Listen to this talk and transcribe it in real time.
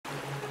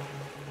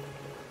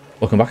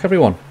Welcome back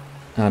everyone,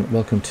 and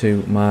welcome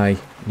to my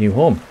new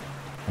home.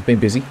 I've been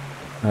busy.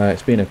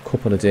 It's been a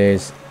couple of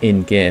days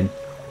in game,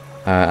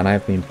 and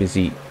I've been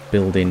busy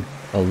building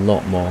a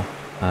lot more.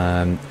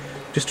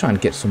 Just trying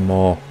to get some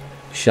more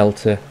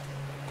shelter,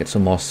 get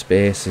some more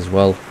space as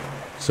well.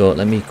 So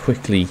let me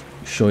quickly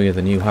show you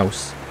the new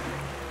house.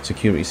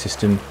 Security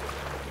system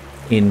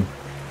in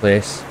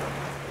place.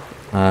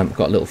 Got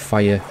a little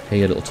fire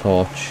here, a little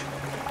torch.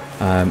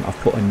 I've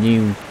put a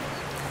new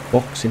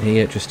box in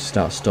here just to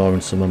start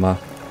storing some of my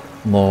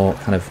more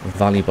kind of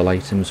valuable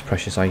items,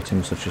 precious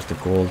items such as the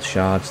gold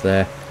shards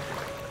there.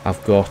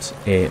 I've got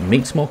a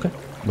meat smoker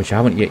which I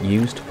haven't yet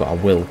used, but I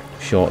will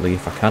shortly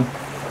if I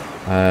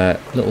can.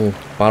 Little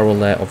barrel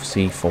there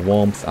obviously for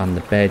warmth, and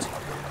the bed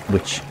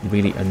which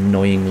really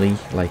annoyingly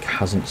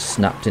hasn't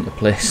snapped into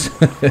place.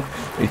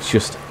 It's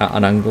just at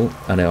an angle,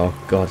 and oh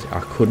god,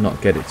 I could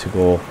not get it to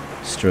go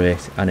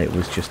straight, and it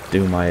was just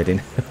doing my head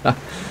in.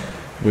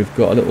 We've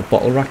got a little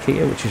bottle rack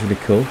here, which is really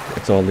cool.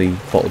 It's all the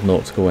bottled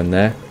notes go in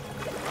there.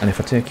 And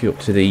if I take you up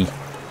to the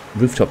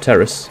rooftop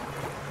terrace,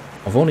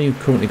 I've only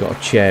currently got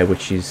a chair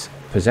which is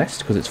possessed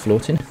because it's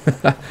floating.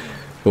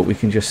 But we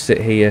can just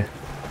sit here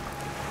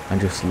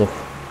and just look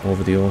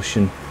over the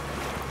ocean.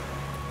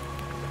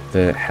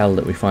 The hell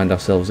that we find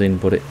ourselves in,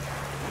 but it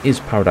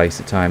is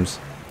paradise at times.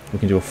 We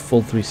can do a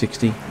full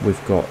 360.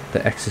 We've got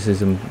the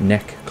exorcism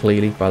neck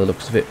clearly by the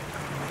looks of it.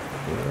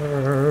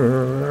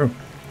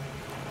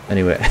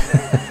 Anyway,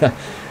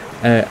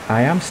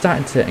 I am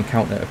starting to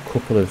encounter a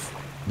couple of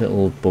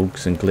little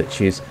bugs and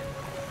glitches.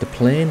 The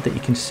plane that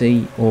you can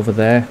see over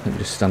there, let me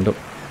just stand up,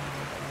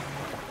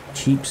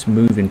 keeps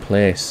moving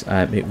place.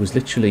 It was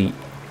literally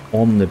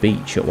on the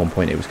beach at one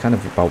point. It was kind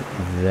of about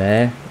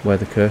there where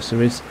the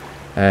cursor is.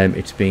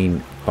 It's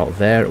been about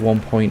there at one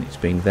point, it's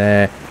been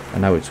there,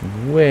 and now it's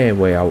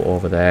way out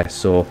over there.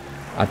 So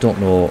I don't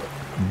know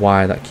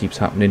why that keeps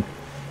happening.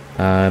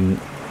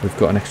 We've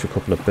got an extra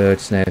couple of bird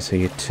snares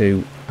here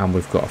too, and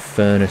we've got a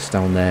furnace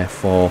down there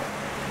for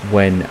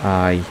when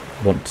I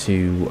want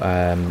to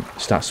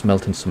start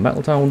smelting some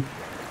metal down.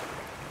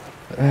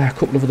 A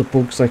couple of other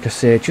bugs, like I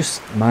say,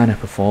 just minor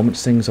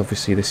performance things.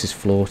 Obviously this is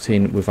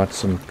floating. We've had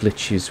some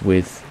glitches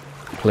with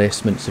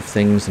placements of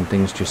things and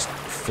things just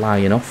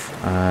flying off.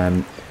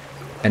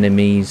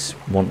 Enemies,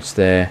 once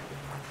they're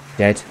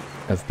dead,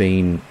 have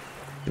been...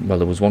 Well,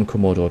 there was one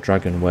Komodo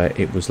dragon where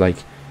it was like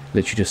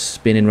literally just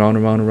spinning round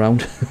and round and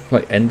round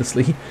like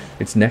endlessly.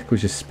 Its neck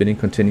was just spinning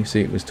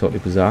continuously. It was totally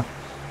bizarre.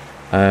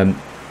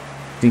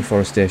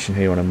 Deforestation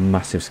here on a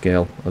massive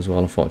scale as well,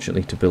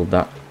 unfortunately, to build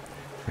that.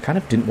 I kind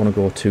of didn't want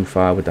to go too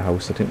far with the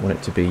house. I didn't want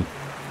it to be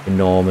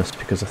enormous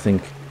because I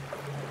think,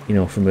 you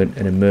know, from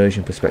an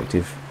immersion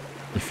perspective,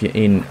 if you're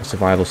in a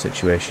survival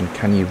situation,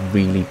 can you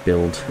really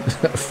build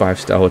a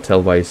 5-star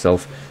hotel by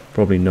yourself?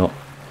 Probably not.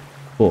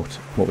 But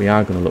what we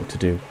are going to look to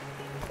do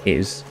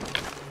is,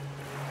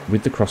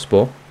 with the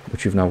crossbow,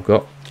 which we've now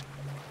got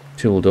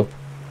tooled up,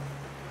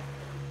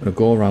 I'm going to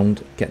go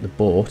around, get the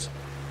boat,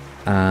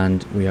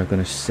 and we are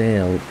going to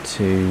sail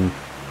to,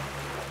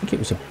 I think it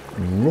was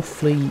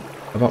roughly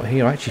about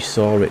here. I actually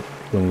saw it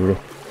when we were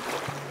up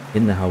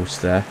in the house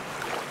there,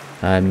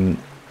 and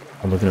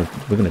we're going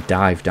to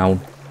dive down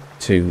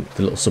to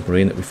the little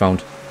submarine that we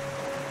found.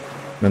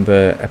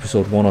 Remember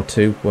episode 1 or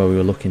 2 where we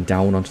were looking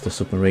down onto the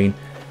submarine?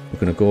 We're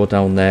going to go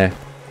down there.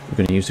 We're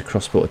going to use the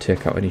crossbow to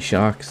take out any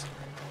sharks.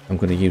 I'm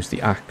going to use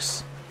the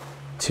axe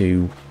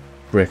to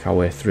break our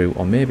way through,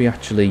 or maybe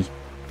actually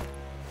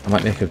I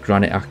might make a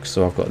granite axe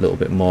so I've got a little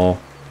bit more.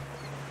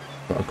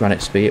 Got a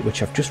granite spear,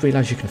 which I've just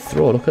realised you can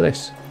throw. Look at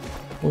this.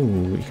 Oh,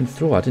 you can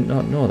throw. I did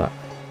not know that.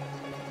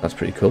 That's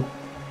pretty cool.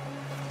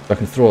 So I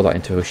can throw that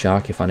into a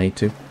shark if I need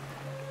to.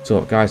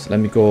 So guys, let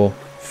me go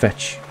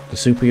fetch the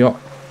super yacht,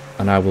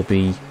 and I will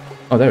be,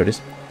 oh there it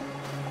is,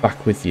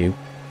 back with you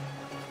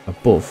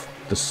above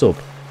the sub.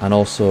 And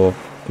also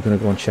we're going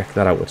to go and check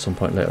that out at some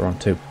point later on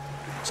too.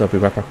 So I'll be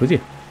right back with you.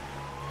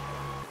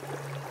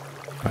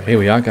 Right, here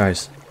we are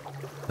guys.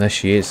 There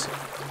she is.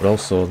 But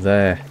also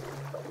there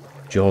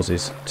Jaws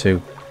is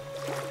too.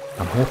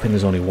 I'm hoping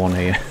there's only one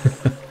here.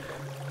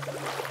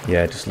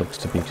 Yeah, it just looks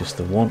to be just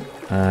the one.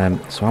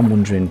 So I'm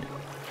wondering,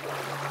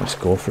 let's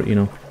go for it, you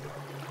know.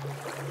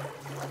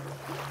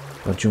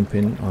 Do I jump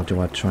in or do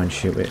I try and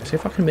shoot it? See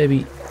if I can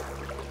maybe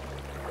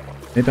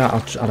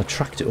I'll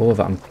attract it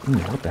over.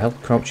 What the hell?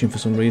 Crouching for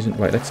some reason.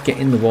 Right, let's get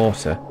in the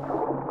water.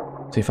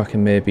 See if I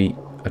can maybe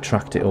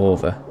attract it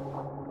over.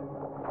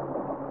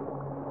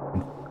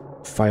 And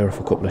fire off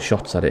a couple of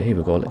shots at it. Here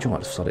we go.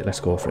 Let's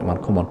go for it,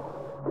 man. Come on.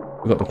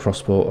 We've got the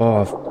crossbow.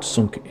 Oh, I've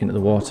sunk into the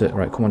water.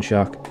 Right, come on,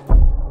 shark.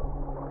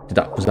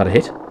 Was that a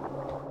hit?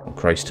 Oh,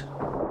 Christ.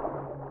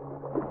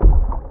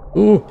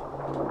 Ooh!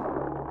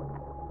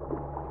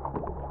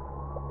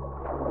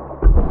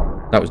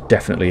 That was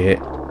definitely a hit.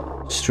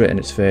 Straight in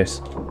its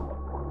face.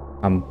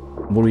 I'm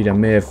worried I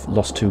may have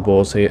lost 2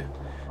 bows here.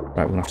 Right,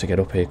 we're going to have to get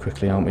up here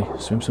quickly, aren't we?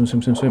 Swim, swim,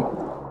 swim, swim, swim.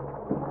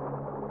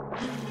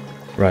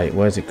 Right,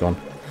 where's it gone?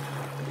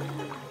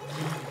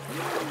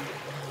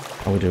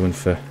 How are we doing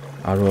for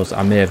arrows?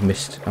 I may have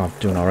missed. Oh, I'm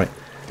doing alright.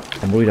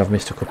 I'm worried I've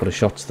missed a couple of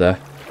shots there.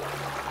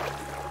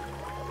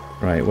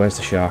 Right, where's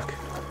the shark?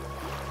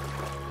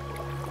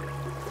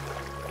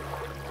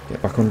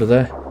 Get back under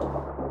there.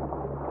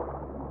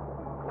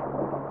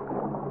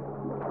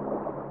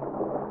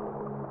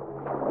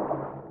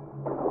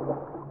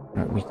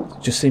 Right, we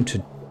just seem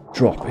to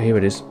drop. Here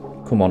it is.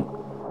 Come on.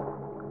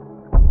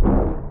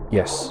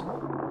 Yes.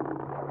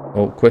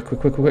 Oh, quick,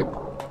 quick, quick, quick,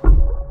 quick.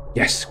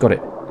 Yes, got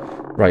it.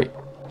 Right.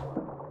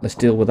 Let's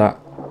deal with that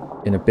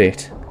in a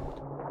bit.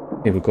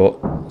 Here we go.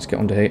 Let's get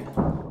under here.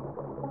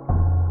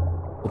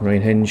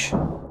 Submarine hinge.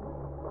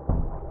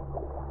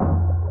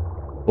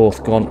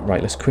 Both gone.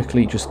 Right, let's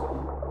quickly just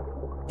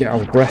get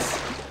our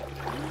breath.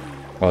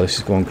 Oh, this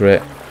is going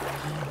great.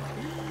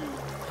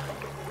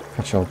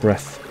 Catch our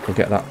breath. We'll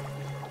get that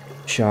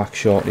shark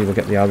shortly. We'll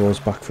get the arrows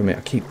back from it.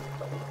 I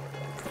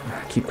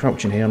keep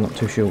crouching here. I'm not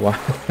too sure why.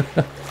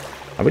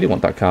 I really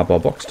want that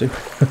cardboard box too.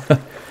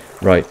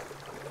 Right.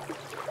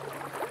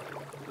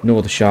 No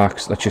other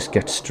sharks. Let's just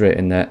get straight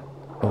in there.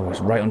 Oh,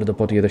 it's right under the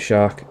body of the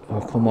shark. Oh,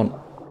 come on.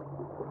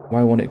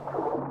 Why won't it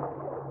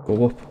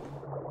go up?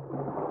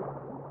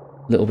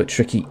 A little bit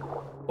tricky.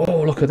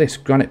 Oh, look at this.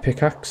 Granite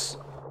pickaxe.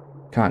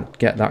 Can't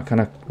get that, can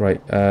I?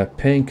 Right.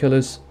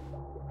 Painkillers.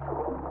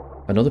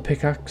 Another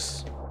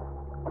pickaxe.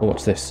 Oh,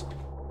 what's this?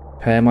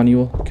 Repair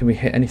manual. Can we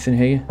hit anything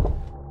here?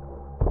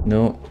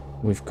 No.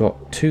 We've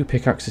got 2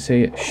 pickaxes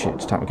here. Shit,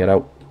 it's time to get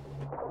out.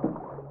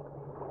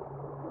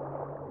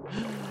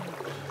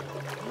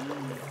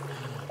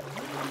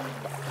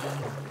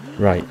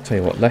 Right, tell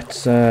you what,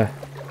 let's,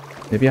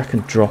 maybe I can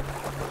drop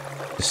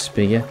the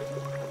spear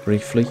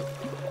briefly.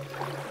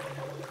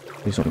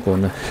 Please don't go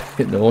in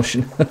the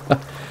ocean.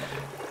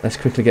 Let's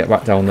quickly get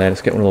back down there.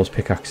 Let's get one of those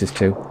pickaxes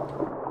too.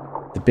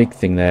 The big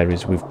thing there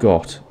is we've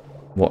got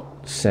what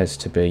says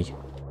to be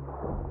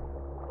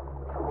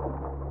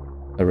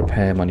a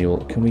repair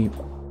manual. Can we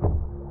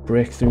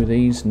break through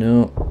these?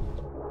 No.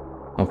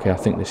 Okay, I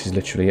think this is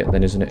literally it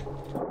then, isn't it?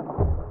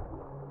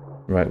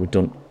 Right, we're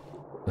done.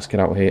 Let's get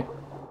out of here.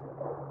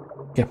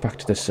 Get back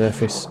to the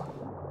surface.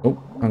 Oh,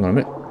 hang on a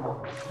minute.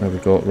 There we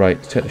go.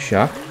 Right, take the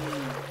shark.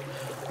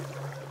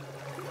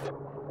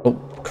 Oh,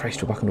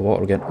 Christ, we're back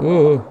underwater again.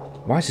 Whoa,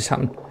 why is this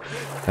happening?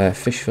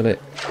 Fish fillet.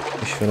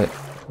 Fish fillet.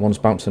 One's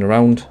bouncing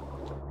around.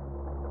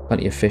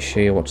 Plenty of fish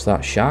here. What's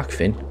that? Shark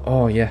fin?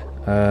 Oh, yeah.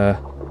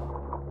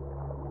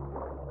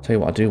 Tell you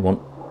what I do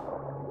want.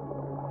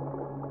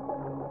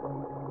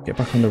 Get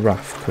back on the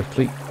raft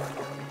quickly.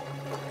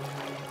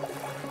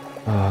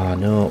 Ah,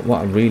 no.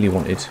 What I really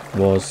wanted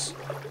was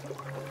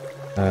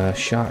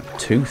shark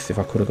tooth, if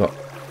I could have got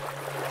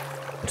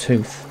a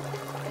tooth.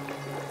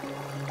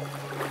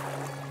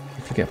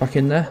 If I get back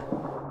in there.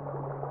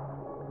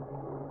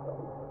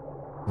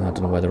 I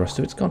don't know where the rest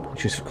of it's gone.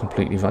 It's just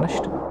completely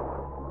vanished.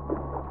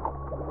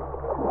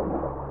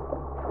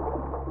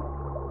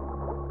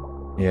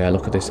 Yeah,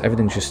 look at this.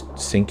 Everything's just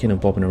sinking and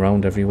bobbing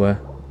around everywhere.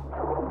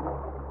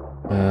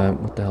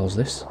 What the hell is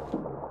this?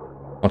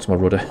 Oh, it's my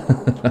rudder.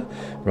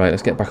 Right,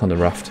 let's get back on the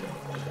raft.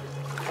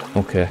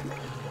 Okay.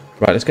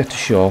 Right, let's get to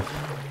shore.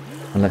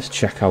 And let's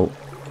check out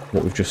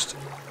what we've just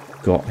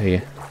got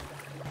here.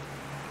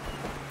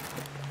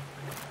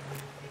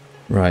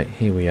 Right,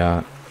 here we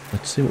are.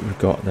 Let's see what we've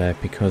got there,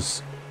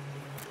 because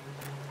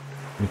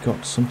we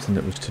got something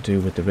that was to do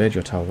with the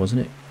radio tower,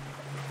 wasn't it?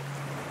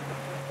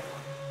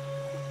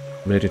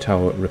 Radio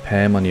tower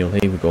repair manual,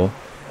 here we go.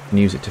 And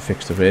use it to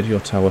fix the radio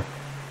tower.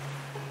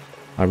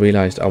 I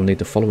realised I'll need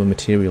the following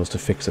materials to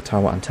fix the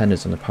tower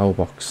antennas and the power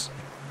box.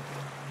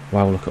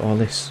 Wow, look at all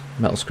this.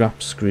 Metal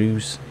scraps,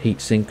 screws, heat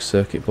sink,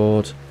 circuit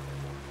board.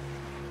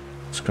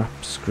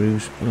 Scraps,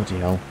 screws, bloody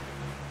hell.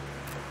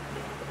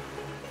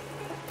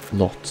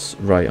 Lots.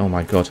 Right, oh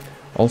my god.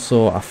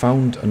 Also, I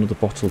found another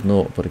bottled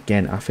note, but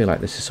again, I feel like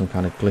this is some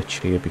kind of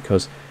glitch here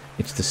because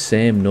it's the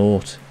same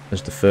note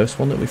as the first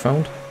one that we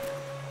found.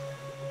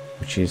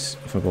 Which is,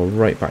 if I go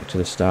right back to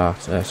the start,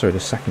 sorry, the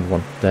second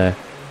one there.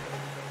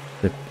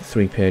 The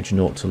 3-page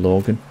note to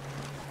Logan.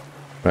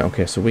 Right,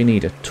 okay, so we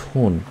need a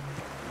ton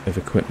of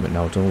equipment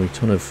now, don't we? A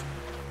ton of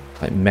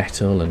like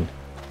metal and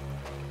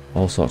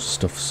all sorts of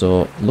stuff.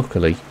 So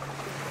luckily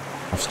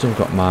I've still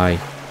got my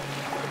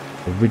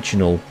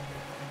original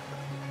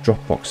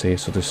drop box here,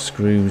 so there's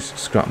screws,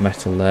 scrap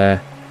metal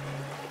there.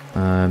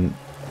 I'll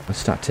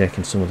start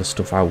taking some of the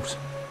stuff out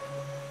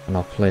and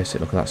I'll place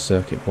it. Look at that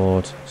circuit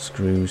board,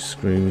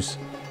 screws.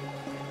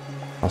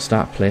 I'll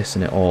start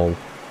placing it all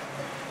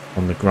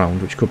on the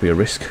ground, which could be a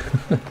risk.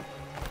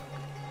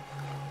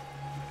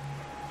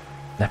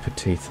 Leopard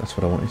teeth, that's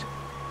what I wanted.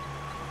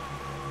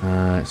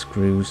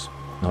 Screws.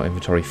 No,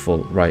 inventory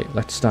full. Right,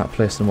 let's start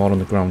placing them all on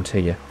the ground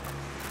here.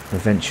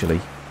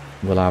 Eventually,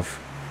 we'll have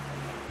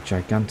a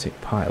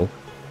gigantic pile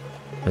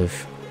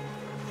of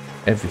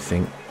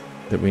everything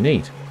that we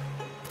need.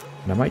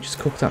 And I might just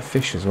cook that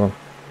fish as well.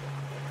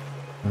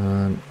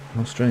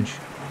 How strange.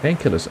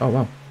 Painkillers, oh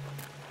wow.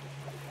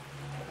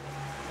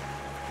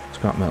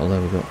 Scrap metal,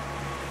 there we go.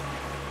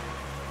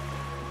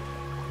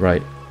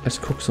 Right, let's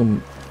cook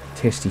some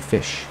tasty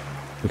fish.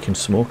 We can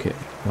smoke it.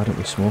 Why don't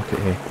we smoke it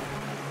here?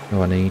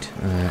 Oh, I need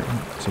 1,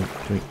 2,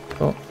 3,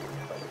 Oh.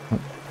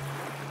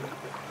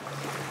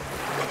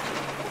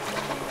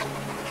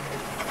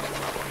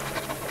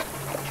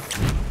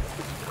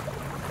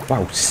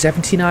 Wow,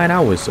 79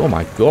 hours. Oh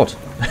my god.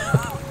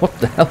 What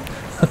the hell?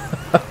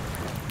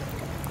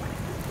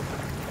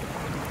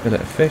 Fillet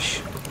of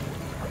fish.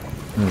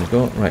 There we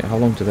go. Right, how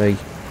long do they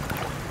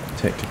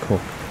take to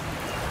cook?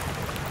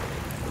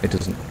 It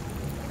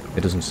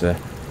doesn't say.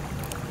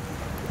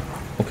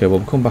 Okay, well,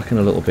 we'll come back in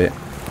a little bit.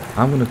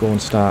 I'm going to go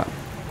and start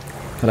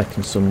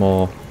collecting some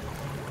more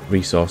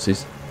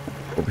resources.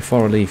 But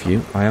before I leave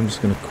you, I am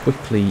just going to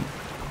quickly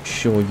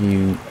show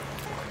you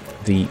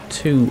the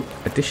 2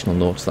 additional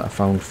notes that I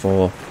found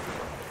for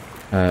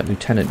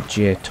Lieutenant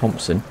J.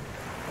 Thompson,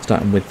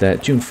 starting with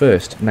June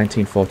 1st,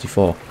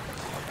 1944.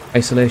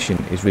 Isolation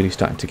is really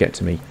starting to get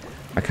to me.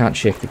 I can't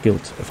shake the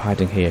guilt of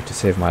hiding here to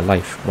save my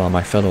life while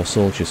my fellow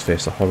soldiers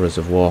face the horrors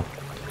of war.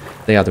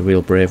 They are the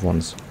real brave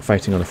ones,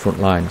 fighting on the front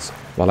lines,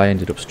 while I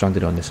ended up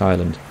stranded on this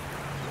island.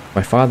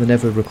 My father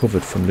never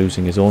recovered from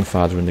losing his own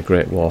father in the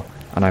Great War,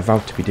 and I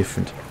vowed to be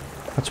different.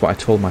 That's what I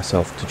told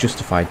myself to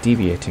justify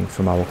deviating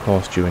from our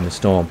course during the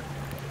storm.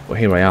 But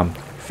here I am,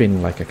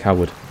 feeling like a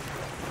coward.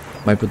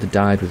 My brother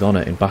died with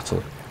honour in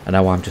battle, and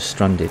now I'm just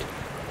stranded,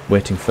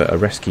 waiting for a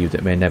rescue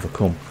that may never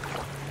come.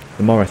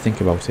 The more I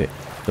think about it,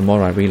 the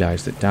more I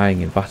realise that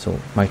dying in battle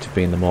might have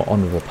been the more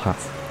honourable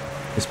path.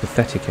 This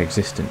pathetic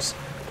existence,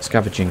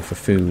 scavenging for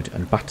food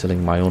and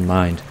battling my own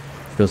mind,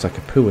 feels like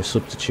a poor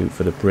substitute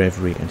for the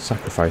bravery and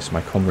sacrifice my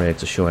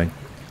comrades are showing.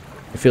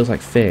 It feels like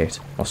fate,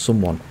 or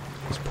someone,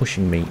 is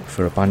punishing me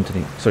for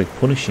abandoning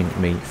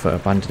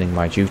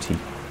my duty.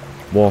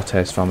 War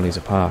tears families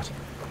apart,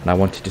 and I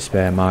wanted to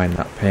spare mine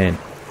that pain.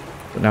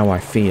 But now I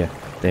fear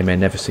they may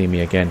never see me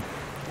again.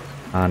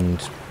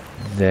 And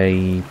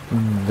they're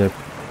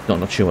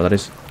not sure what that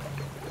is.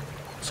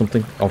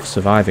 Something of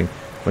surviving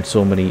when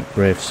so many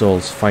brave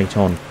souls fight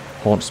on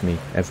haunts me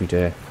every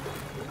day.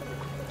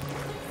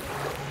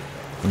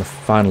 And the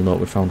final note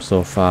we found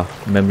so far,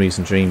 Memories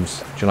and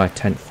Dreams, July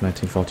 10th,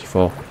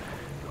 1944.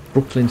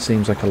 Brooklyn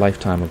seems like a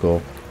lifetime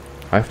ago.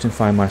 I often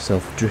find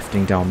myself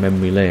drifting down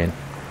memory lane,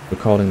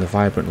 recalling the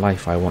vibrant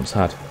life I once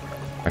had.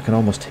 I can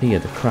almost hear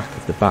the crack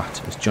of the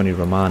bat as Johnny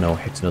Romano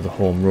hits another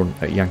home run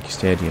at Yankee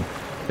Stadium,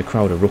 the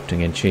crowd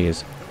erupting in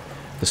cheers.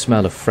 The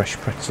smell of fresh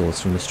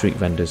pretzels from the street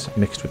vendors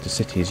mixed with the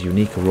city's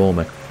unique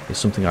aroma is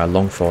something I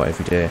long for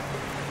every day.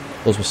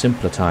 Those were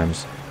simpler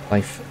times,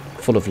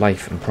 full of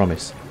life and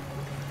promise.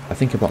 I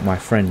think about my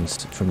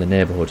friends from the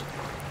neighbourhood.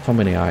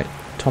 Tommy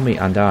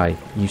and I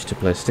used to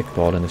play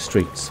stickball in the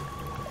streets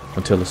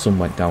until the sun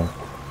went down.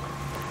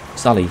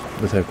 Sally,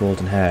 with her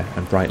golden hair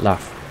and bright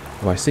laugh,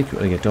 who I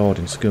secretly adored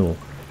in school.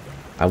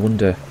 I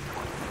wonder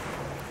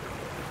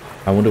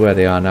where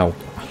they are now.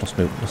 I lost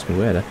me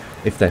way there.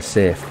 If they're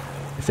safe.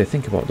 If they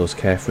think about those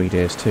carefree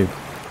days too.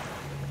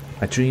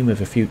 I dream of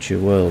a future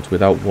world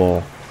without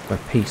war, where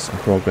peace and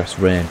progress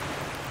reign.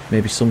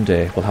 Maybe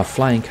someday we'll have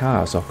flying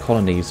cars or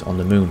colonies on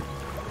the moon.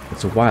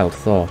 It's a wild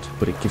thought,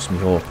 but it gives me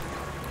hope.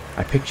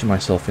 I picture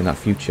myself in that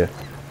future,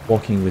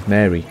 walking with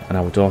Mary and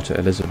our daughter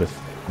Elizabeth,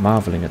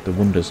 marvelling at the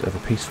wonders of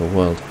a peaceful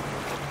world.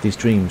 These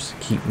dreams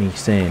keep me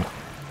sane,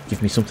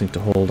 give me something to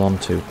hold on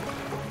to.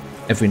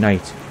 Every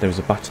night there is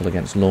a battle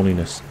against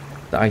loneliness.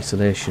 The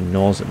isolation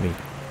gnaws at me,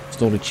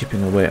 slowly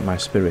chipping away at my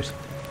spirit.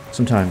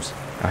 Sometimes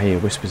I hear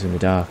whispers in the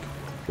dark,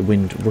 the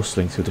wind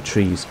rustling through the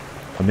trees,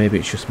 or maybe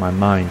it's just my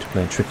mind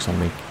playing tricks on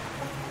me.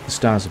 The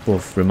stars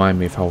above remind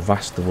me of how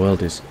vast the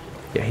world is,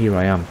 yet here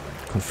I am,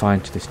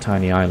 confined to this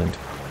tiny island.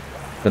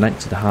 The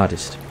nights are the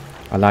hardest.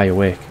 I lie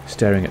awake,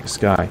 staring at the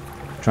sky,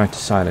 trying to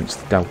silence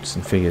the doubts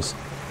and fears.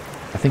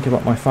 I think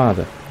about my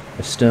father,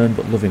 a stern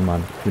but loving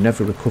man who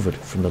never recovered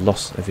from the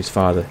loss of his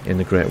father in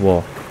the Great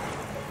War.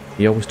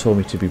 He always told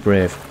me to be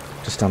brave,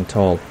 to stand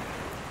tall.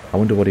 I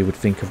wonder what he would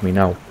think of me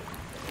now.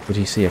 Would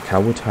he see a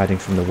coward hiding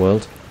from the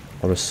world,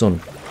 or a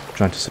son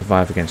trying to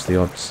survive against the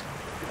odds?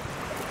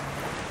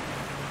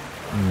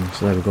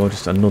 So there we go,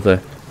 just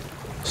another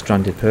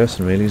stranded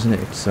person really, isn't it?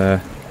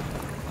 It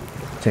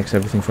takes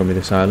everything from me,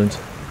 this island.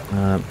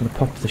 I'm going to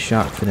pop the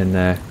shark fin in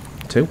there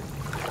too,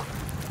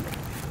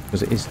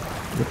 because it is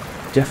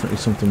definitely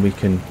something we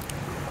can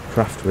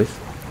craft with.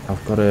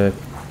 I've got a...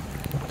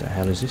 what the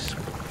hell is this?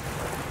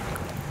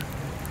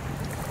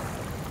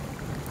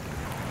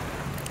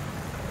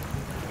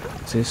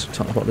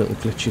 Talking about little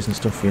glitches and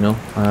stuff, you know.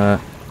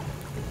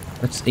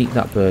 Let's eat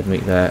that bird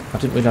meat there. I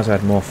didn't realise I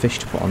had more fish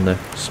to put on the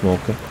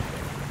smoker.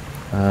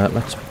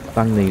 Let's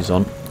bang these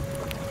on. Put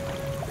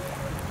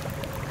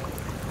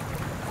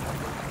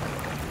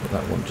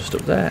that one just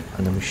up there,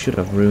 and then we should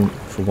have room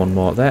for one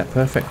more there.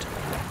 Perfect.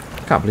 I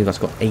can't believe that's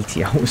got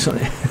 80 hours on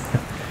it.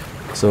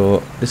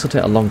 So this will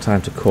take a long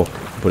time to cook,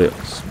 but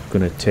it's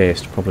going to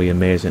taste probably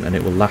amazing, and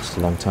it will last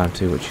a long time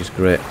too, which is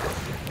great.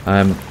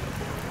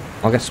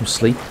 I'll get some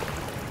sleep,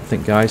 I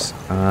think, guys,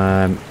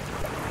 and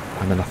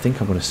then I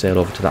think I'm going to sail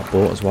over to that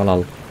boat as well.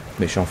 I'll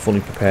make sure I'm fully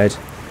prepared,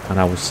 and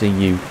I will see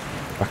you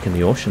back in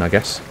the ocean, I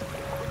guess.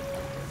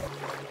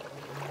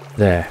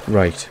 There,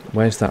 right,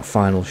 where's that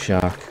final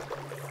shark?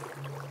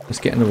 Let's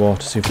get in the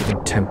water, see if we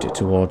can tempt it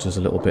towards us a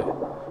little bit.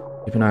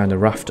 Keep an eye on the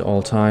raft at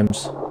all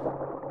times.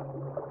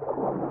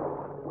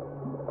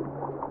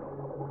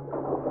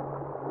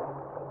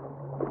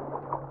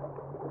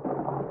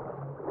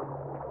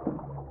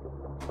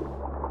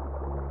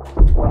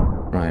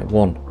 Right,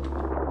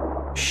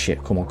 1.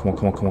 Shit, come on, come on,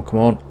 come on, come on, come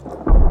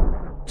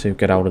on. 2,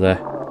 get out of there.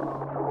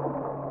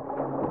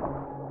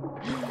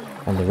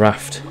 On the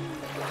raft.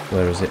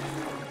 Where is it?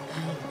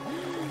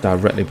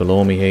 Directly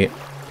below me here.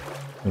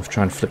 Let's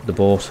try and flip the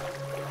boat.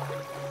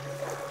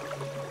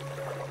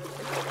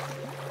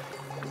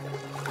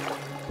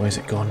 Where's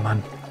it gone,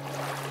 man?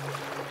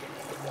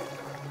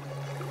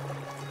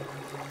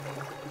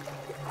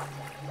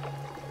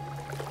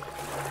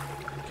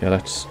 Okay,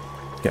 let's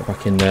get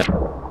back in there.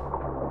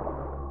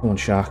 Come on,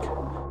 shark.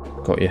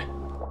 Got you.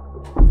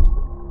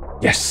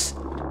 Yes!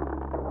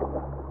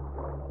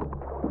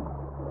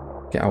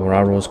 Get our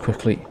arrows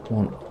quickly.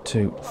 1,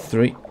 2,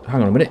 3.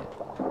 Hang on a minute.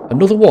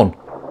 Another one!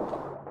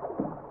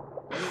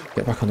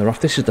 Get back on the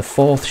raft. This is the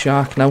 4th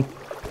shark now.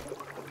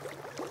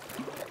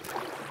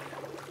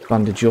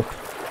 Bandage up.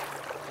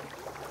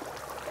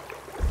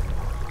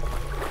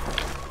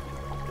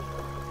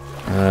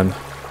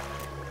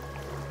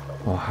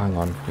 Oh, hang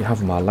on. You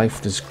have my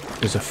life. There's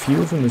a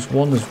few of them. There's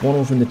one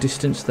over in the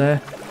distance there.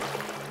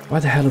 Why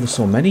the hell are there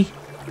so many?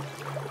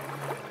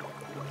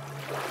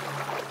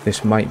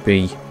 This might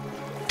be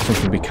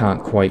something we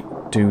can't quite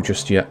do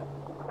just yet.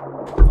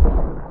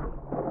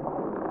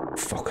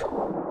 Fuck.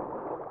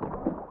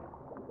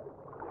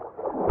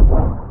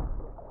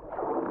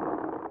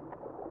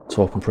 Let's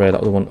hope and pray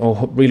that other one.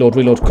 Oh, reload,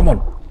 reload. Come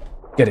on.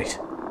 Get it.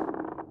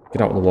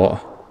 Get out of the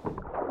water.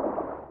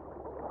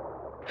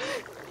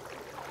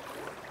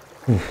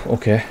 Oof,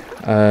 okay.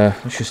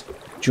 Let's just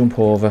jump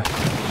over.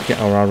 Get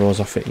our arrows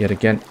off it yet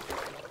again.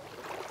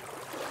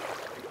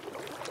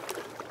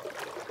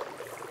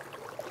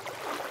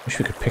 Wish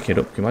we could pick it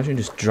up. Can you imagine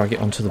just drag it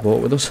onto the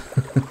boat with us?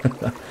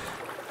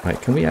 Right,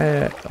 can we...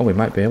 oh, we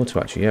might be able to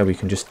actually. Yeah, we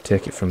can just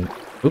take it from...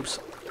 Oops.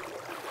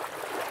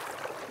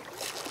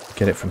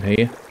 Get it from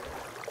here.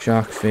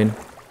 Shark fin.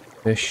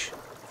 Fish.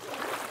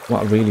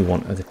 What I really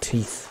want are the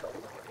teeth.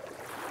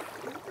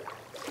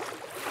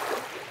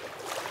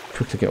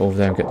 Quickly get over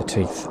there and get the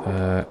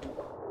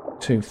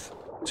teeth.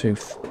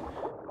 Tooth.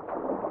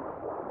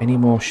 Any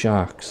more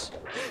sharks?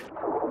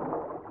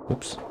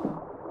 Oops.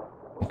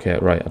 Okay,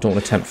 right. I don't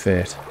want to tempt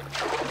fate.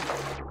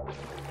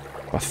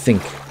 I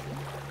think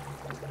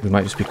we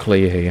might just be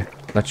clear here.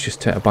 Let's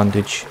just take a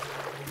bandage.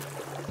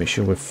 Make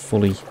sure we're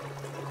fully...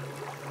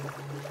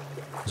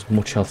 as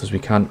much health as we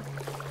can.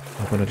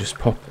 I'm going to just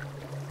pop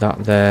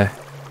that there.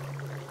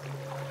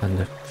 And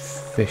the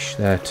fish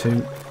there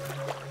too.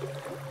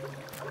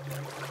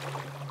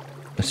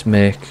 Let's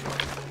make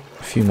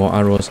a few more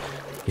arrows.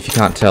 If you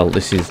can't tell,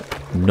 this is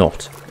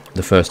not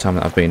the first time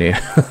that I've been here.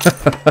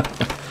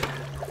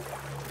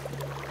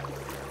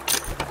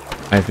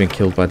 I've been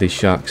killed by these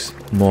sharks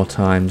more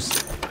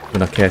times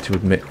than I care to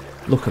admit.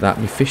 Look at that,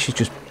 my fish is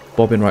just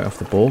bobbing right off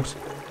the boat.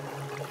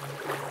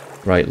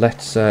 Right,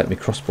 let's... my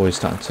crossbow is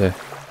starting to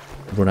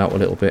run out a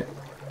little bit.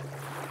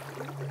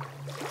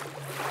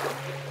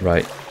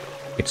 Right,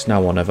 it's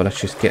now or never. Let's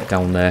just get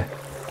down there.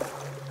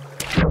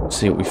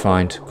 See what we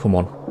find. Come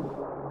on.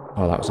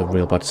 Oh, that was a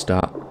real bad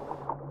start.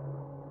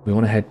 We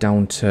want to head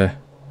down to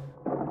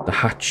the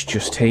hatch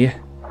just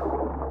here.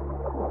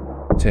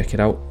 Take it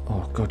out.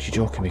 Oh, God, you're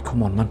joking me.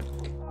 Come on, man.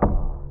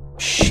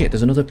 Shit,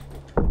 there's another...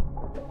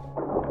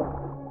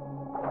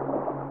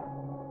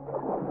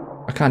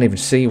 I can't even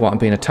see what I'm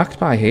being attacked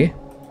by here.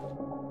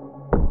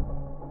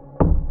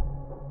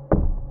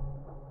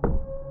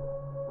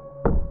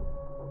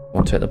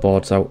 I'll take the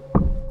boards out.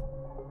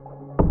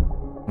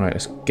 Right,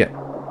 let's get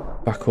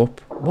back up.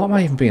 What am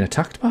I even being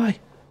attacked by?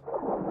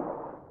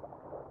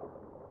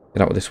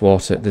 Get out of this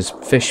water. There's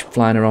fish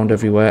flying around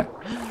everywhere.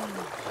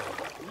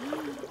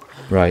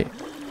 Right.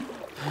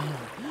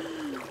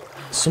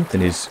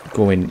 Something is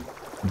going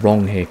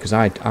wrong here, because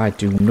I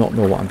do not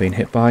know what I'm being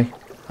hit by.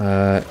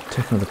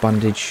 Take another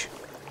bandage.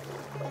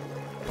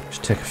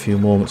 Just take a few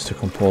moments to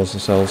compose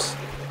ourselves.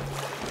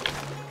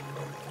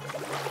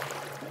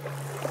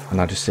 And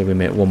I just say we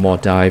make one more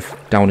dive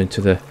down into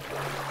the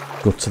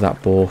guts of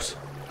that boat.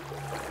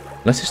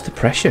 Unless it's the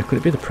pressure. Could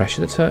it be the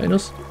pressure that's hurting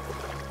us?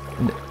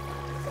 And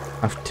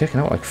I've taken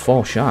out like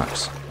 4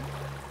 sharks.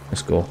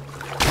 Let's go.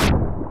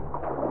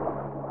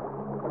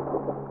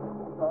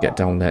 Get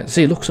down there.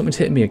 See, look, something's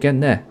hitting me again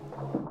there.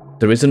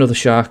 There is another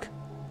shark.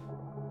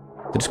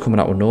 They're just coming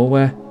out of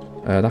nowhere.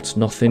 That's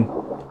nothing.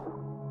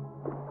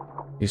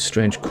 These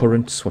strange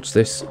currents. What's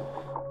this?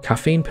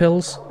 Caffeine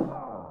pills?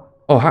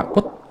 Oh,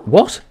 what?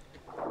 What?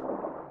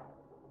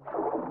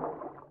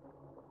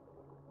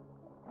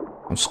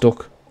 I'm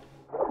stuck.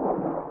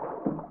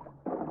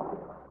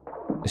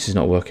 This is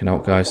not working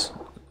out, guys.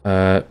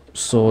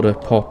 Soda,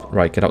 pop.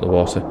 Right, get out the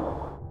water.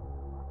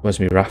 Where's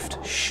my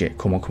raft? Shit,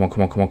 come on, come on,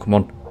 come on, come on, come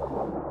on.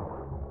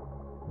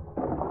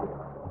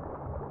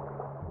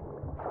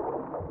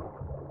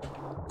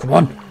 Come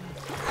on.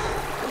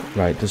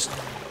 Right, there's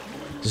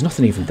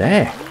nothing even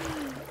there.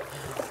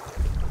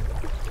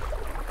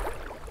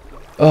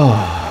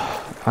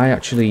 Oh, I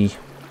actually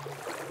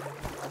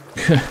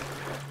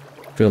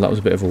feel that was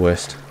a bit of a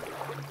waste.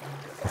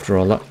 After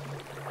all that.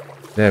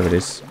 There it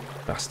is.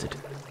 Bastard.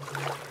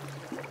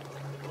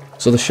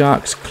 So the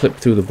sharks clipped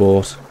through the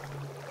boat.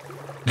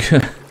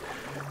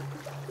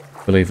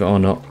 Believe it or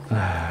not.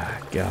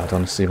 God,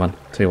 honestly, man.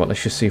 Tell you what,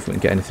 let's just see if we can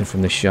get anything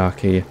from this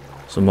shark here.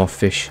 Some more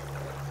fish.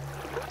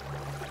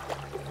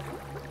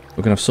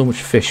 We're going to have so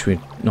much fish, we're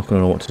not going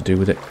to know what to do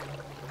with it.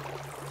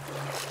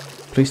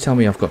 Please tell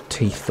me I've got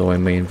teeth, though,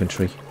 in my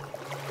inventory.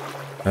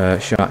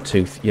 Shark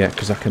tooth. Yeah,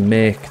 because I can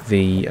make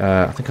the...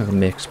 I think I can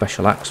make a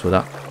special axe with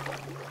that.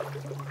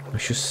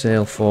 Let's just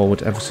sail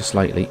forward ever so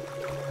slightly.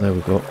 There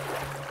we go.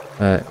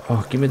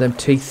 Oh, give me them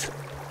teeth.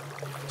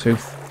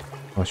 Tooth.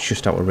 Oh, it's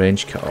just out of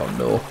range. Oh,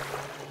 no.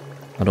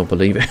 I don't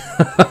believe it.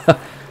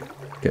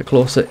 Get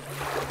closer.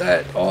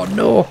 There. Oh,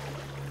 no.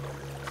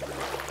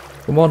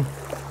 Come on.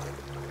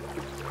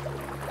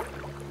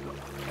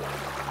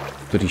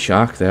 Bloody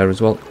shark there as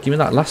well. Give me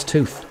that last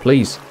tooth,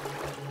 please.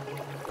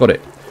 Got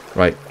it.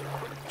 Right.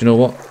 Do you know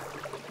what?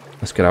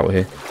 Let's get out of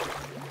here.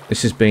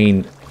 This has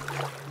been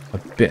a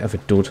bit of a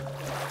dud,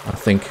 I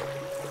think.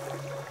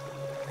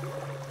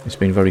 It's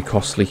been very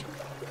costly.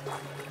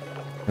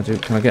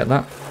 Can I get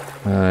that?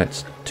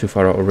 It's too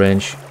far out of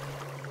range.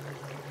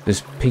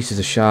 There's pieces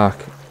of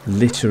shark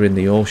littering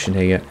the ocean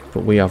here,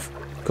 but we have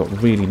got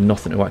really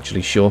nothing to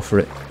actually show for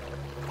it,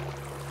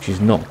 which is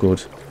not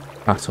good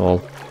at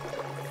all.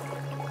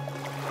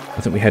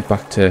 I think we head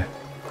back to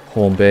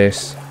home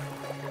base.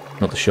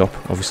 Not the shop,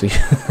 obviously.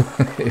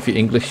 If you're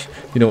English,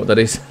 you know what that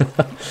is.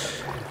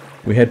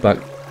 We head back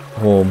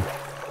home,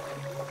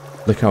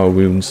 lick our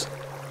wounds,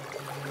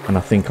 and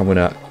I think I'm going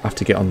to have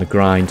to get on the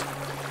grind.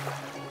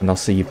 And I'll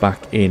see you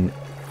back in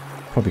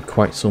probably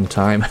quite some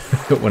time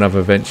when I've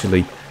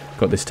eventually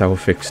got this tower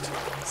fixed.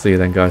 See you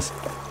then, guys.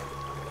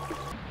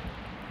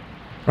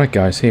 Right,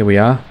 guys, here we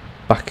are,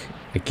 back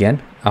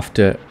again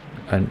after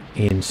an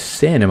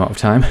insane amount of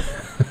time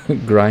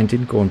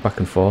grinding, going back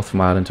and forth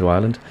from island to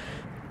island.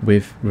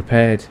 We've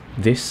repaired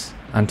this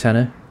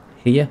antenna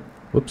here,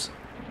 whoops,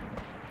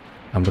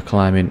 and we're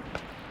climbing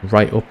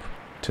right up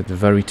to the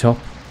very top.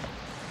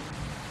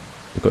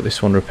 We've got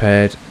this one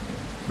repaired.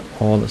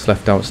 All that's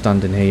left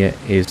outstanding here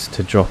is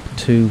to drop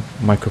 2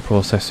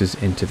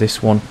 microprocessors into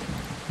this one.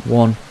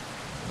 1,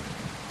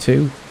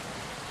 2,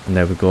 and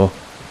there we go.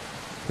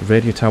 The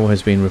radio tower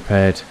has been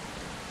repaired.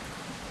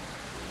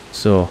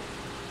 So,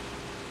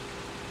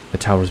 the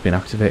tower has been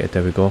activated.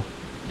 There we go.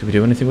 Did we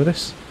do anything with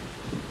this?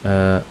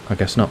 I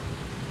guess not.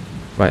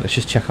 Right, let's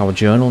just check our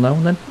journal now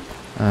and then.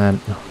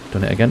 Oh,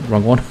 done it again.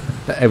 Wrong one.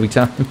 Every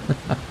time.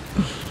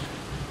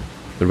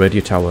 The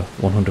radio tower,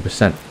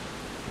 100%.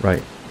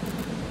 Right.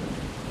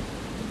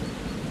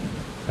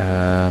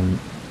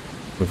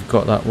 We've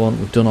got that one.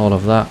 We've done all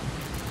of that.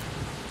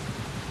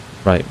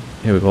 Right,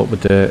 here we go.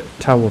 With the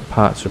tower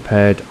parts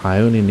repaired, I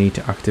only need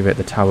to activate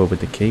the tower with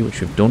the key, which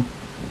we've done.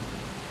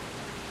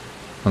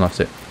 And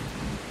that's it.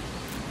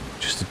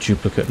 Just a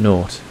duplicate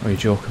note. Are you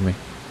joking me?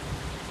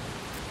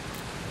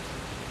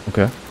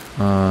 Okay.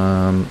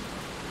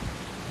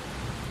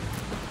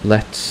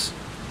 Let's,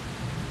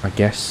 I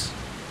guess,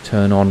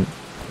 turn on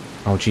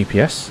our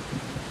GPS.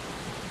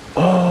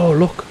 Oh,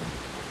 look.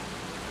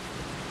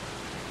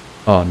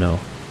 Oh, no.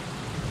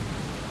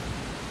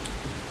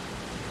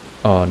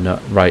 Oh, no.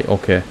 Right,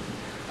 okay.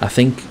 I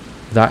think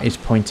that is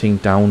pointing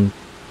down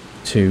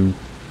to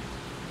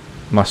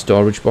my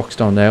storage box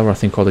down there where I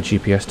think all the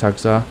GPS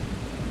tags are.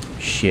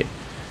 Shit.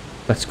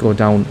 Let's go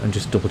down and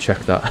just double check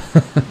that.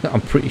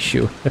 I'm pretty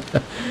sure.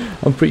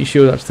 I'm pretty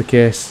sure that's the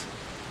case.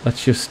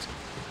 Let's just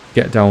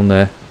get down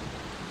there.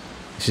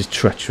 This is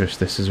treacherous,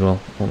 this as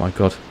well. Oh my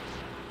god.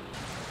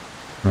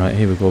 Right,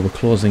 here we go. We're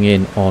closing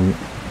in on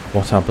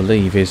what I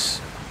believe is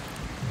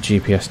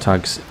GPS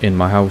tags in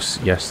my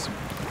house. Yes.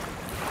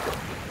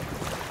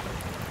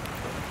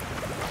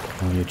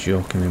 Oh, you're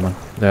joking me, man.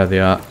 There they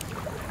are.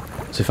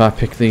 So if I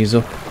pick these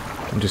up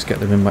and just get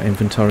them in my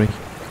inventory.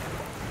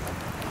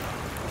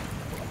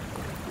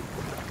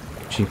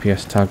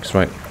 GPS tags,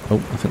 right. Oh,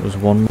 I think there was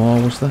one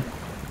more, was there?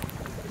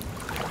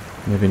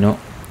 Maybe not.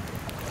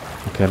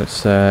 Okay,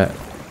 let's turn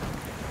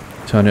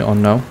it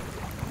on now.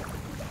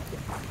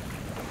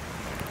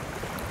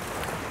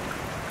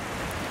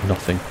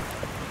 Nothing.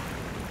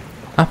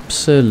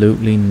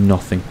 Absolutely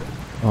nothing.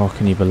 Oh,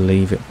 can you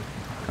believe it?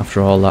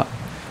 After all that.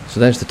 So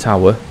there's the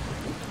tower.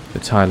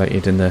 It's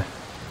highlighted in the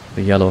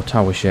yellow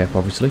tower shape,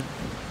 obviously.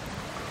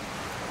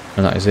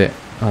 And that is it.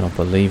 I don't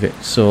believe it.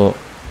 So,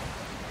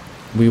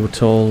 we were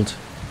told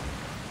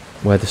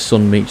where the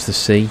sun meets the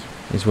sea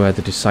is where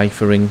the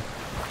deciphering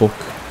book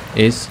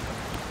is.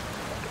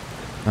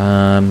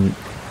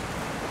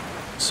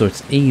 So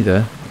it's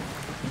either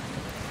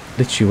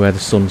literally where the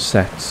sun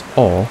sets,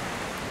 or,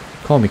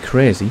 call me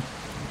crazy,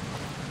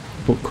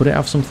 but could it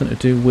have something to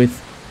do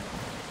with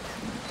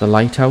the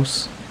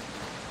lighthouse?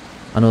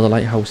 I know the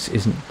lighthouse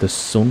isn't the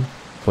sun,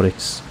 but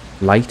it's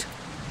light,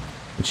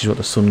 which is what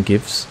the sun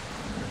gives,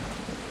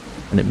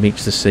 and it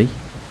meets the sea.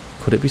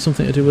 Could it be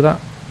something to do with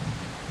that?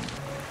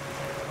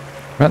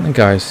 Right then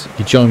guys,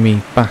 you join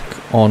me back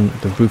on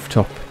the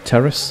rooftop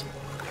terrace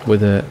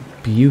with a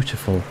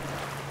beautiful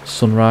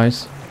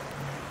sunrise,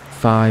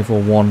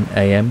 5:01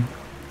 AM.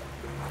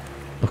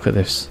 Look at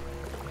this,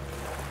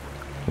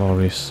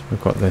 glorious.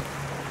 We've got the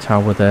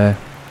tower there,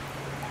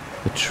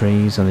 the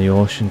trees and the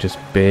ocean just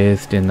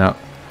bathed in that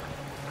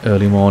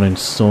early morning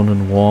sun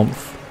and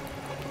warmth.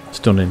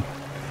 Stunning.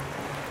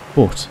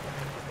 But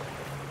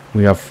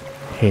we have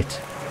hit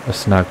a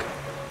snag.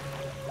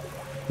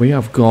 We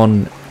have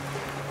gone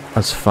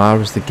as far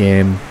as the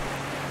game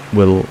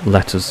will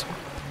let us.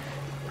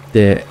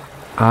 There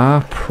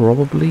are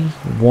probably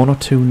one or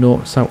two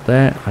notes out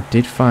there. I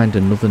did find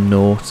another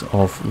note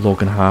of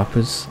Logan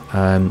Harper's,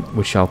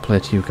 which I'll play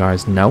to you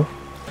guys now.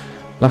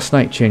 Last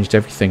night changed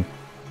everything.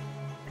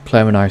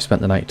 Claire and I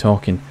spent the night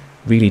talking,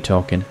 really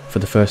talking, for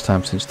the first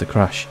time since the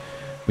crash.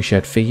 We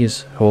shared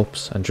fears,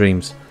 hopes and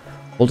dreams.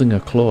 Holding her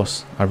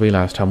close, I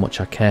realised how much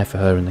I care for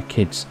her and the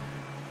kids.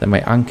 They're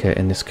my anchor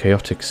in this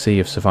chaotic sea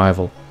of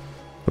survival.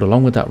 But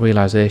along with that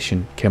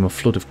realisation came a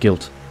flood of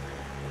guilt.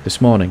 This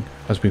morning,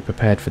 as we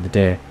prepared for the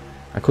day,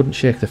 I couldn't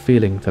shake the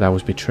feeling that I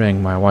was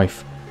betraying my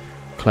wife.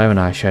 Claire and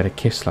I shared a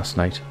kiss last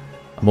night,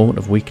 a moment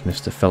of weakness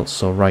that felt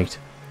so right,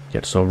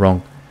 yet so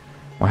wrong.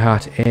 My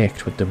heart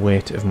ached with the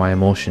weight of my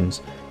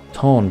emotions,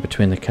 torn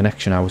between the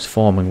connection I was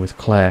forming with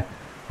Claire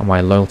and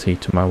my loyalty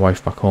to my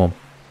wife back home.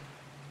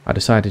 I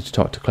decided to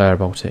talk to Claire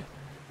about it.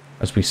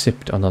 As we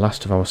sipped on the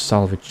last of our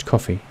salvaged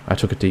coffee, I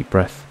took a deep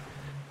breath.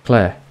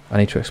 Claire, I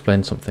need to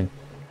explain something.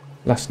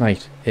 Last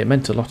night, it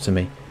meant a lot to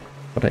me,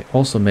 but it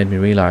also made me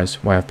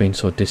realise why I've been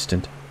so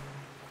distant.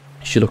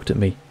 She looked at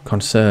me,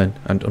 concern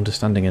and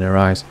understanding in her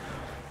eyes.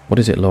 What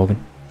is it,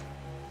 Logan?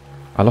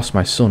 I lost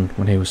my son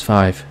when he was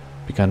 5,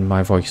 began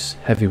my voice,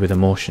 heavy with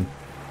emotion.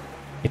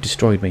 It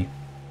destroyed me.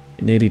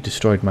 It nearly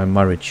destroyed my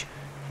marriage.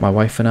 My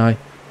wife and I,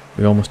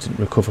 we almost didn't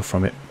recover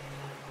from it.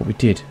 But we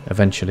did,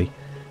 eventually.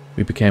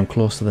 We became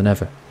closer than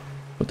ever.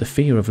 But the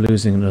fear of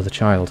losing another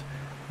child,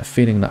 of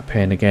feeling that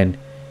pain again,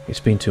 it's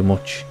been too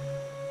much.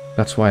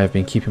 That's why I've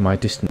been keeping my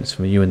distance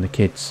from you and the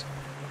kids.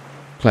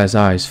 Claire's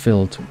eyes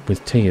filled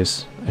with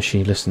tears as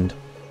she listened.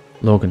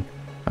 Logan,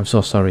 I'm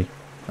so sorry.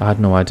 I had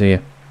no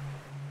idea.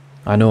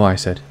 I know, I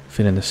said,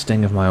 feeling the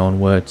sting of my own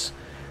words.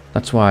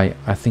 That's why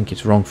I think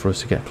it's wrong for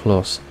us to get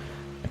close.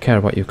 I care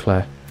about you,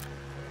 Claire.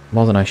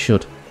 More than I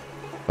should.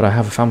 But I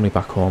have a family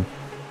back home.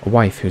 A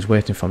wife who's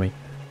waiting for me.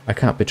 I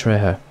can't betray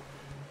her.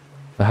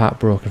 The heart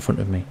broke in front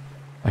of me.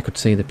 I could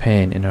see the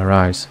pain in her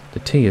eyes,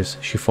 the tears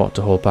she fought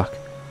to hold back.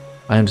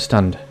 I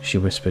understand, she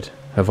whispered,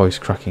 her voice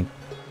cracking,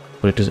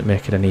 but it doesn't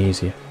make it any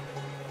easier.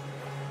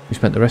 We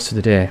spent the rest of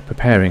the day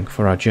preparing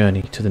for our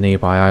journey to the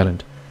nearby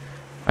island.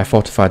 I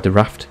fortified the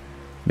raft,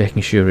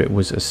 making sure it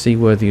was as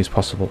seaworthy as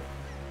possible.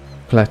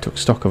 Claire took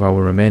stock of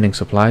our remaining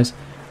supplies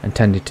and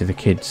tended to the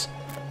kids.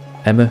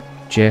 Emma,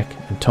 Jake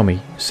and Tommy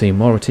seemed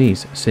more at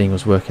ease seeing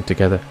us working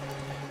together,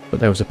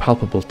 but there was a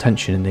palpable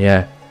tension in the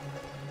air.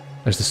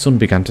 As the sun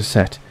began to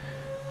set,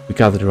 we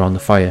gathered around the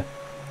fire.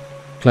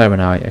 Claire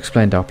and I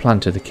explained our plan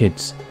to the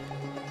kids.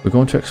 We're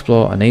going to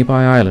explore a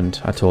nearby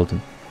island, I told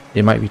them.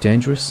 It might be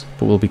dangerous,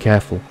 but we'll be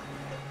careful.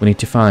 We need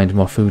to find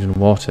more food and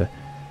water,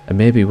 and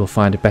maybe we'll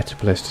find a better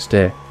place to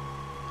stay.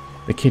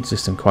 The kids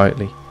listened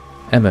quietly.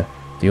 Emma,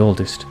 the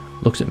oldest,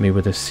 looked at me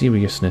with a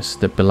seriousness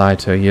that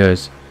belied her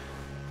years.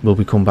 Will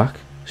we come back?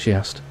 She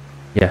asked.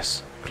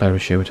 Yes, Claire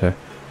assured her,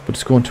 but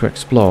it's going to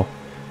explore.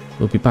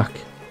 We'll be back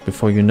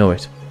before you know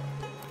it.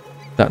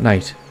 That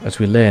night, as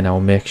we lay in our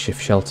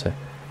makeshift shelter,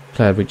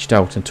 Claire reached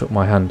out and took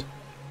my hand.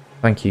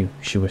 Thank you,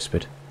 she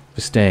whispered,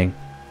 for staying,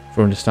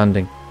 for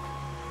understanding.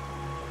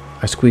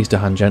 I squeezed her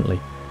hand gently,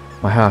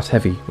 my heart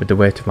heavy with the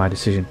weight of my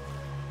decision.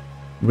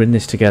 We're in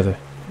this together.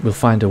 We'll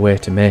find a way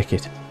to make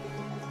it.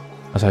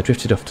 As I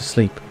drifted off to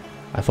sleep,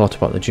 I thought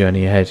about the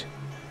journey ahead,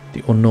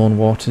 the unknown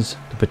waters,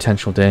 the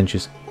potential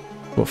dangers.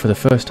 But for the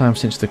first time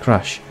since the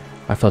crash,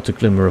 I felt a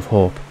glimmer of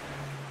hope.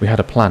 We had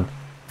a plan,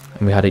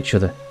 and we had each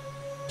other.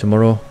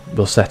 Tomorrow,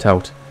 we'll set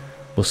out.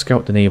 We'll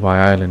scout the nearby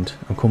island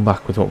and come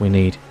back with what we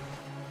need.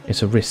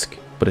 It's a risk,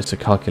 but it's a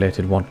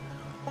calculated one.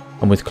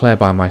 And with Claire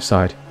by my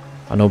side,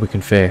 I know we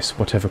can face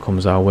whatever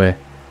comes our way.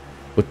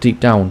 But deep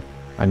down,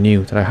 I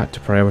knew that I had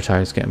to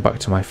prioritise getting back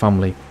to my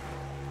family.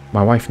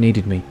 My wife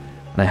needed me,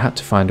 and I had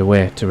to find a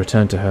way to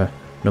return to her,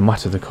 no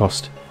matter the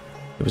cost.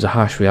 It was a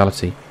harsh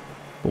reality,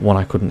 but one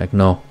I couldn't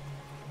ignore.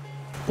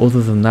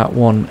 Other than that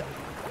one,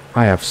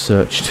 I have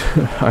searched.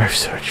 I've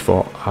searched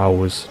for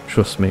hours,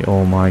 trust me,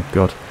 oh my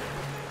god.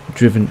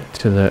 Driven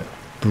to the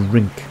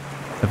brink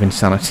of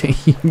insanity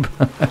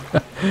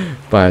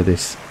by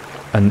this,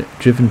 and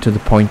driven to the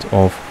point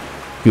of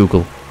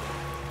Google,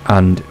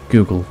 and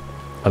Google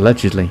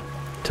allegedly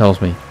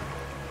tells me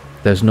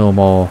there's no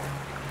more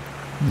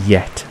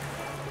yet.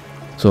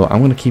 So I'm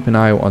going to keep an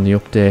eye out on the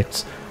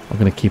updates. I'm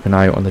going to keep an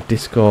eye out on the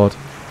Discord,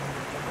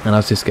 and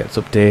as this gets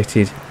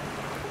updated,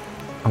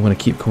 I'm going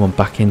to keep coming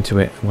back into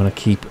it. I'm going to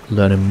keep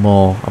learning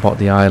more about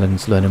the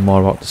islands, learning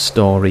more about the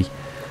story.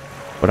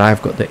 But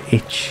I've got the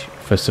itch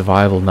for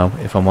survival now,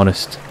 if I'm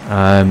honest.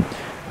 I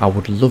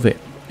would love it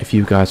if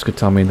you guys could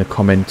tell me in the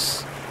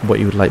comments what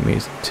you would like me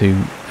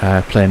to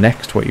play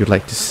next, what you would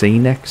like to see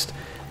next.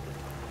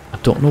 I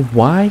don't know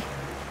why,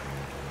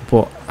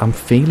 but I'm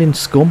feeling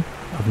Scum.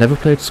 I've never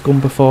played Scum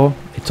before.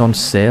 It's on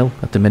sale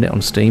at the minute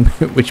on Steam,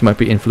 which might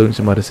be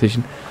influencing my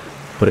decision,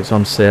 but it's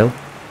on sale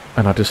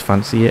and I just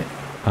fancy it.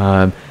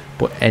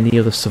 But any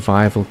other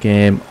survival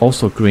game,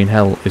 also Green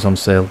Hell is on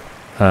sale,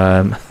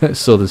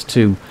 so there's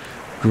two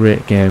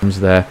great games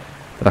there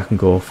that I can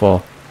go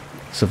for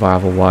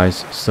survival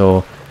wise.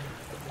 So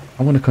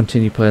I'm going to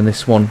continue playing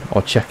this one,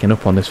 or checking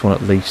up on this one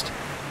at least.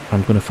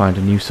 I'm going to find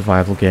a new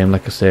survival game.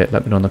 Like I say,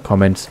 let me know in the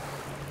comments.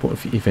 But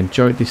if you've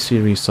enjoyed this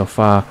series so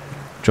far,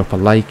 drop a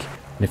like,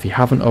 and if you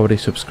haven't already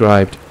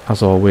subscribed,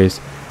 as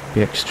always,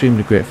 be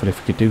extremely grateful if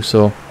you could do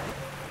so.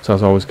 So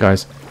as always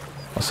guys,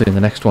 I'll see you in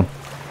the next one.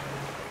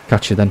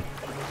 Catch you then.